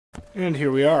And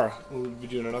here we are. We'll be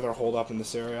doing another hold up in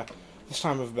this area. This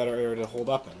time we have a better area to hold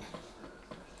up in.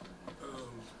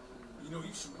 You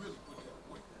should really put that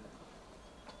away.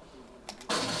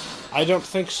 I don't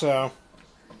think so.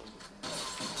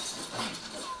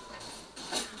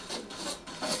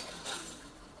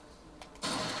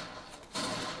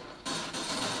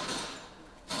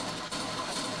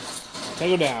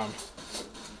 Take her down.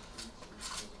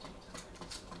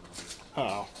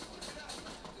 Uh-oh.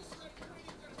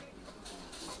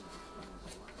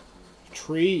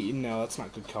 Tree? No, that's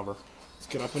not good cover. Let's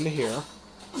get up into here.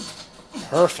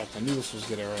 Perfect. I knew this was a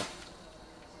good area.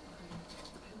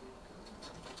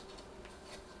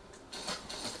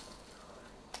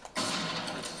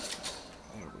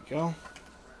 There we go.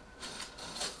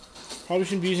 Probably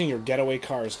shouldn't be using your getaway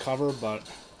car as cover, but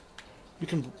you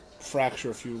can fracture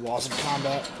a few laws of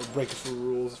combat or break a few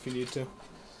rules if you need to. I'm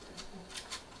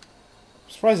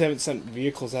surprised they haven't sent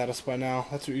vehicles at us by now.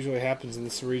 That's what usually happens in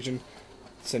this region.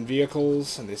 They send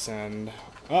vehicles, and they send...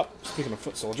 Oh, speaking of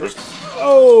foot soldiers.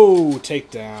 Oh,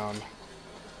 takedown.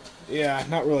 Yeah,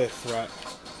 not really a threat.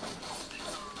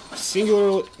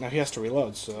 Singularly... Now he has to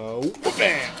reload, so...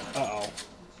 Bam! Uh-oh.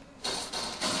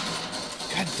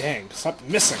 God dang, stop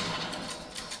missing.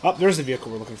 Oh, there's the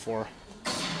vehicle we're looking for.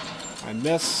 I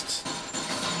missed. I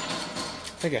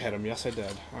think I hit him. Yes, I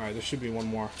did. Alright, there should be one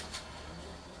more.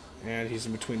 And he's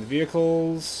in between the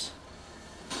vehicles.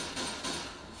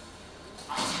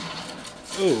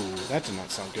 Ooh, that did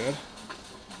not sound good.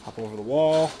 Hop over the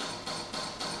wall.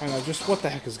 I don't know, just what the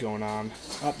heck is going on?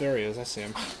 Oh, there he is. I see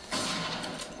him.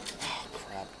 Oh,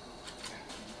 crap.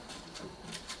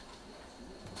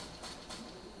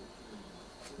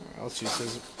 Alright, let's use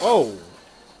his... Oh!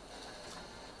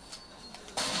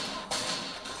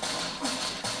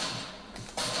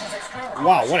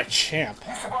 Wow, what a champ.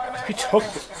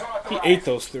 He ate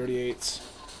those 38s.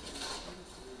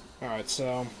 Alright,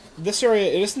 so this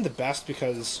area, it isn't the best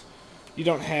because you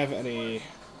don't have any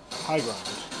high ground.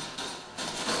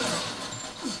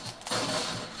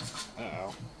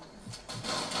 Uh-oh.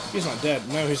 He's not dead.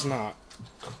 No, he's not.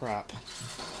 Crap.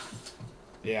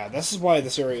 Yeah, this is why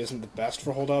this area isn't the best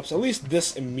for hold-ups. At least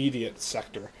this immediate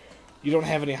sector. You don't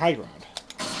have any high ground.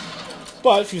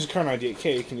 But if you use a car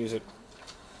 98K, you can use it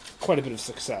quite a bit of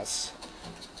success.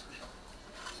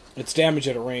 Its damage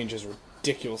at a range is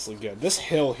ridiculously good. This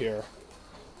hill here,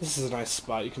 this is a nice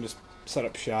spot. You can just set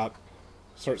up shop,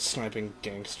 start sniping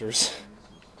gangsters.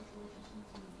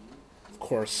 Of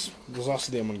course, there's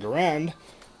also the M1 Garand,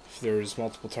 if there's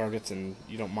multiple targets and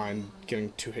you don't mind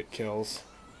getting 2-hit kills.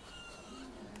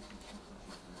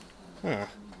 Huh,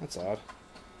 that's odd.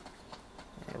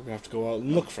 We're gonna have to go out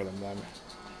and look for them then.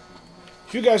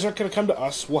 If you guys aren't gonna come to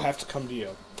us, we'll have to come to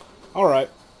you. Alright,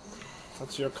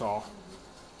 that's your call.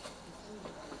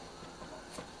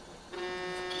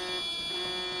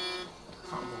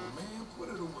 Come on, man, put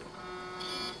it away.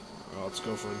 Well, let's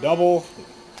go for a double.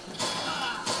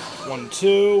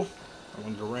 1-2.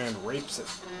 M1 Garand rapes it.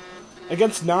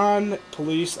 Against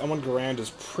non-police, M1 Garand is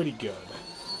pretty good.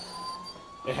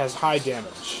 It has high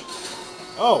damage.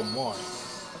 Oh, my.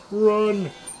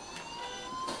 Run!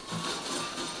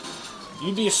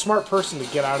 You'd be a smart person to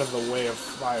get out of the way of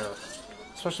fire.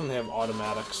 Especially when they have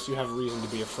automatics. You have reason to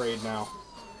be afraid now.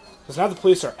 Because now the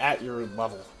police are at your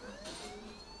level.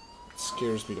 It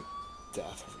scares me to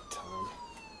death every time.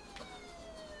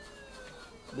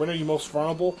 When are you most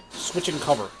vulnerable? Switching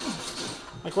cover.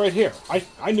 Like right here.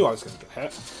 I knew I was going to get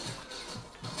hit.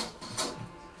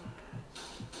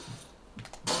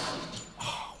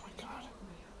 Oh my god.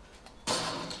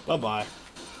 Bye-bye.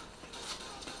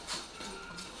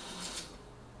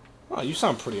 Oh, you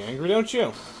sound pretty angry, don't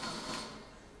you?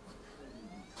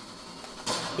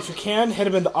 If you can, hit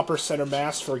him in the upper center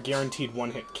mass for a guaranteed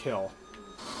one-hit kill.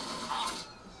 Oh,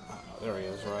 there he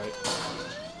is, right.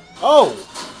 Oh!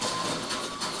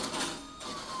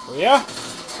 Oh, yeah?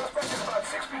 Suspect is about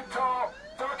 6 feet tall,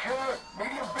 dark hair,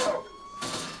 medium build.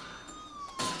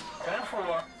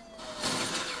 10-4.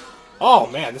 Oh,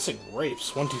 man, this thing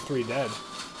rapes. 1, 2, 3 dead.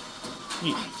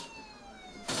 Yeet.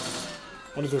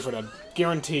 1, 2, 3 for dead.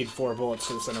 Guaranteed 4 bullets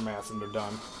to the center mass and they're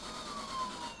done.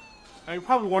 Now you're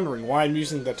probably wondering why I'm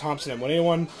using the Thompson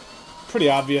M1A1. Pretty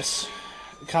obvious.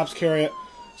 The cops carry it,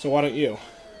 so why don't you?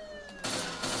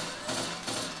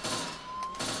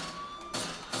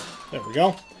 There we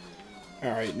go.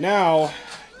 Alright, now,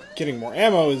 getting more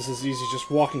ammo is as easy as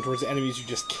just walking towards the enemies you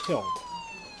just killed.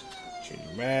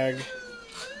 Changing mag.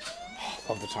 Oh,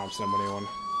 love the Thompson M1A1.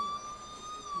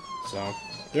 So,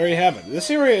 there you have it. This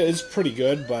area is pretty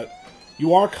good, but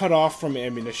you are cut off from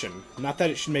ammunition. Not that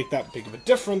it should make that big of a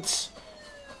difference,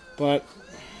 but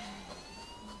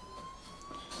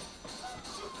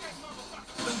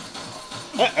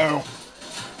Uh-oh.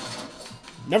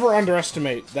 Never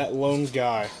underestimate that lone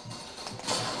guy.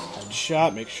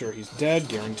 Headshot, make sure he's dead,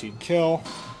 guaranteed kill.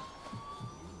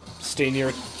 Stay near...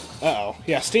 Uh-oh.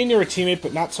 Yeah, stay near a teammate,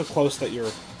 but not so close that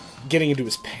you're getting into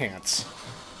his pants.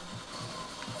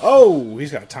 Oh,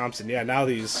 he's got a Thompson. Yeah, now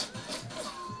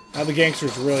the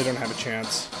gangsters really don't have a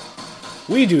chance.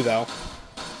 We do, though.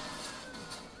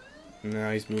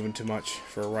 No, he's moving too much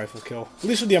for a rifle kill. At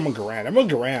least with the M1 Garand. M1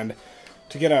 Garand,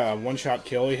 to get a one-shot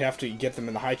kill, you have to get them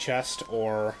in the high chest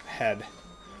or head.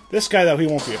 This guy, though, he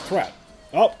won't be a threat.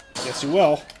 Oh, yes he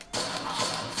will.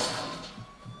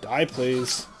 Die,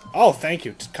 please. Oh, thank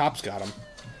you. Cops got him.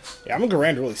 Yeah, M1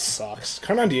 Garand really sucks.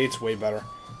 Kar 98's way better.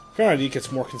 Kar 98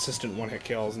 gets more consistent one-hit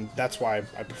kills, and that's why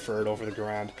I prefer it over the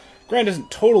Garand. Garand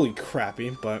isn't totally crappy,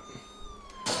 but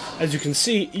as you can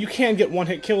see, you can get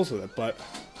one-hit kills with it, but...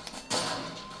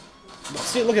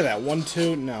 See, look at that. 1,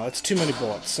 2... No, that's too many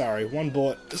bullets. Sorry. One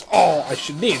bullet is all I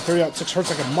should need. 30-6 hurts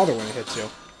like a mother when it hits you.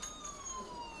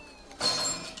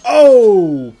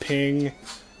 Oh! Ping.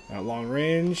 At long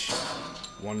range.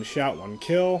 One shot, one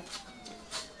kill.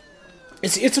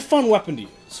 It's a fun weapon to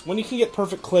use. When you can get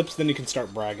perfect clips, then you can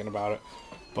start bragging about it.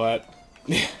 But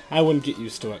I wouldn't get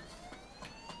used to it.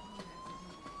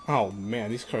 Oh man,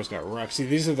 these cars got wrecked. See,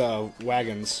 these are the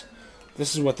wagons.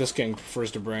 This is what this gang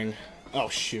prefers to bring. Oh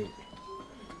shoot.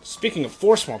 Speaking of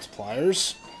force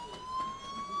multipliers...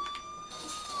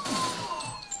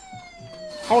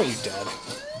 How are you dead?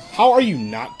 How are you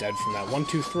not dead from that? 1,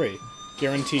 2, 3.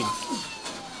 Guaranteed.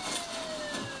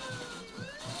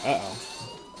 Uh-oh.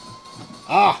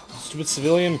 Ah! Stupid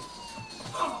civilian.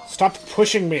 Stop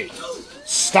pushing me!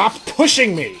 Stop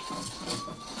pushing me!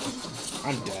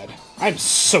 I'm dead. I'm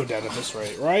so dead at this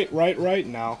rate. Right?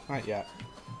 No, not yet.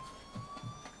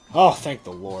 Oh, thank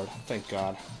the Lord. Thank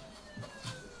God.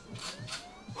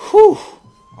 Whew!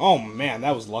 Oh man,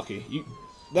 that was lucky.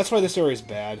 That's why this area is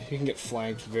bad. You can get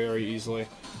flanked very easily.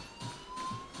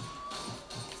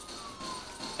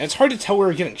 And it's hard to tell where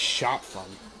you're getting shot from,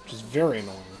 which is very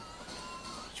annoying.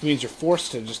 Which means you're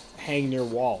forced to just hang near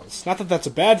walls. Not that that's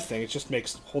a bad thing, it just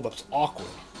makes holdups awkward.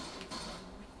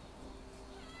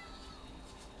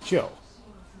 Joe.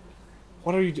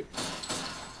 What are you doing?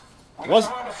 Was...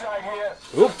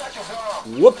 Oop.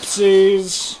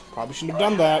 Whoopsies. Probably shouldn't have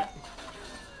done that.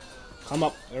 Come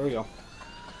up. There we go.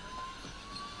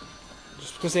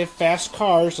 Just because they have fast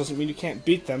cars doesn't mean you can't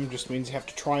beat them. Just means you have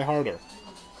to try harder.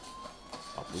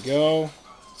 Up we go.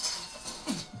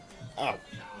 Oh,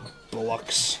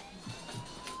 bullocks.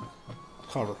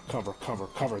 Cover, cover, cover,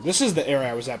 cover. This is the area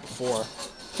I was at before.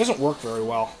 It doesn't work very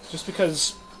well. Just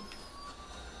because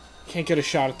you can't get a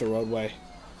shot at the roadway.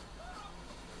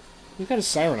 We've got a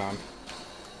siren on.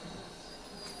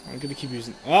 I'm gonna keep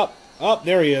using... Oh,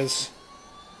 there he is.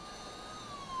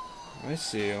 I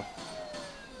see you.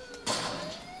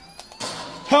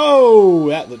 Oh!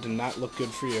 That did not look good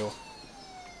for you.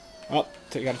 Oh,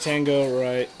 got a tango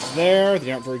right there.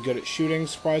 They aren't very good at shooting,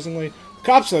 surprisingly. The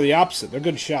cops are the opposite. They're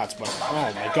good shots, but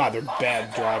oh my god, they're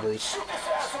bad drivers.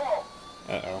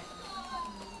 Uh-oh.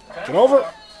 Get over!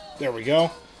 There we go.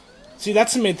 See,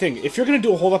 that's the main thing. If you're going to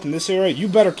do a hold-up in this area, you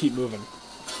better keep moving.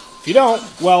 If you don't,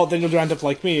 well, then you'll end up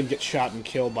like me and get shot and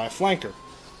killed by a flanker.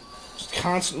 Just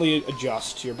constantly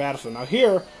adjust to your battlefield. Now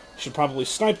here, I should probably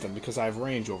snipe them because I have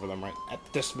range over them right at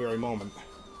this very moment.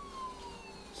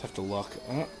 Just have to look.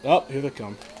 Oh, here they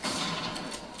come.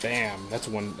 Bam. That's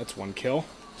one kill.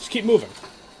 Just keep moving.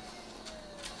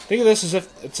 Think of this as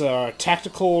if it's a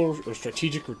tactical or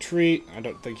strategic retreat. I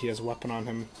don't think he has a weapon on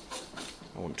him.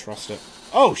 I wouldn't trust it.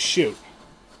 Oh, shoot.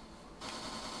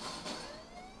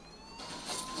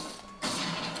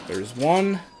 There's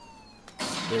one.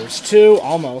 There's two.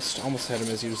 Almost had him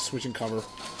as he was switching cover.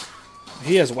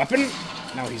 He has a weapon.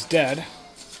 Now he's dead.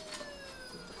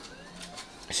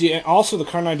 See, also the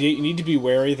Kar 98, you need to be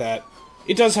wary that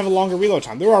it does have a longer reload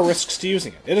time. There are risks to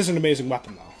using it. It is an amazing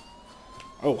weapon, though.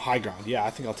 Oh, high ground. Yeah, I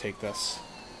think I'll take this.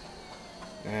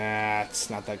 Nah, it's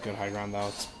not that good high ground, though.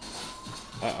 It's...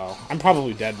 Uh-oh. I'm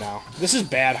probably dead now. This is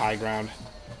bad high ground.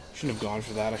 Shouldn't have gone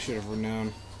for that. I should have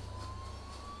known.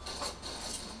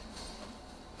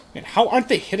 Man, how aren't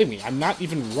they hitting me? I'm not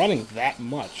even running that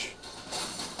much.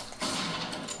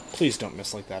 Please don't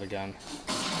miss like that again.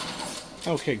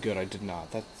 Okay, good. I did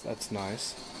not. That's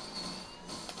nice.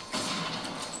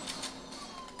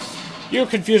 You're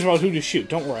confused about who to shoot.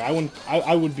 Don't worry.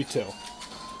 I would be too.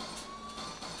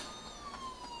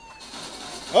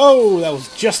 Oh, that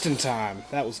was just in time.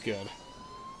 That was good.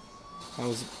 That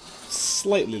was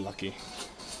slightly lucky.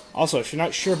 Also, if you're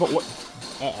not sure about what...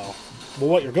 Uh-oh. Well,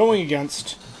 what you're going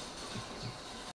against,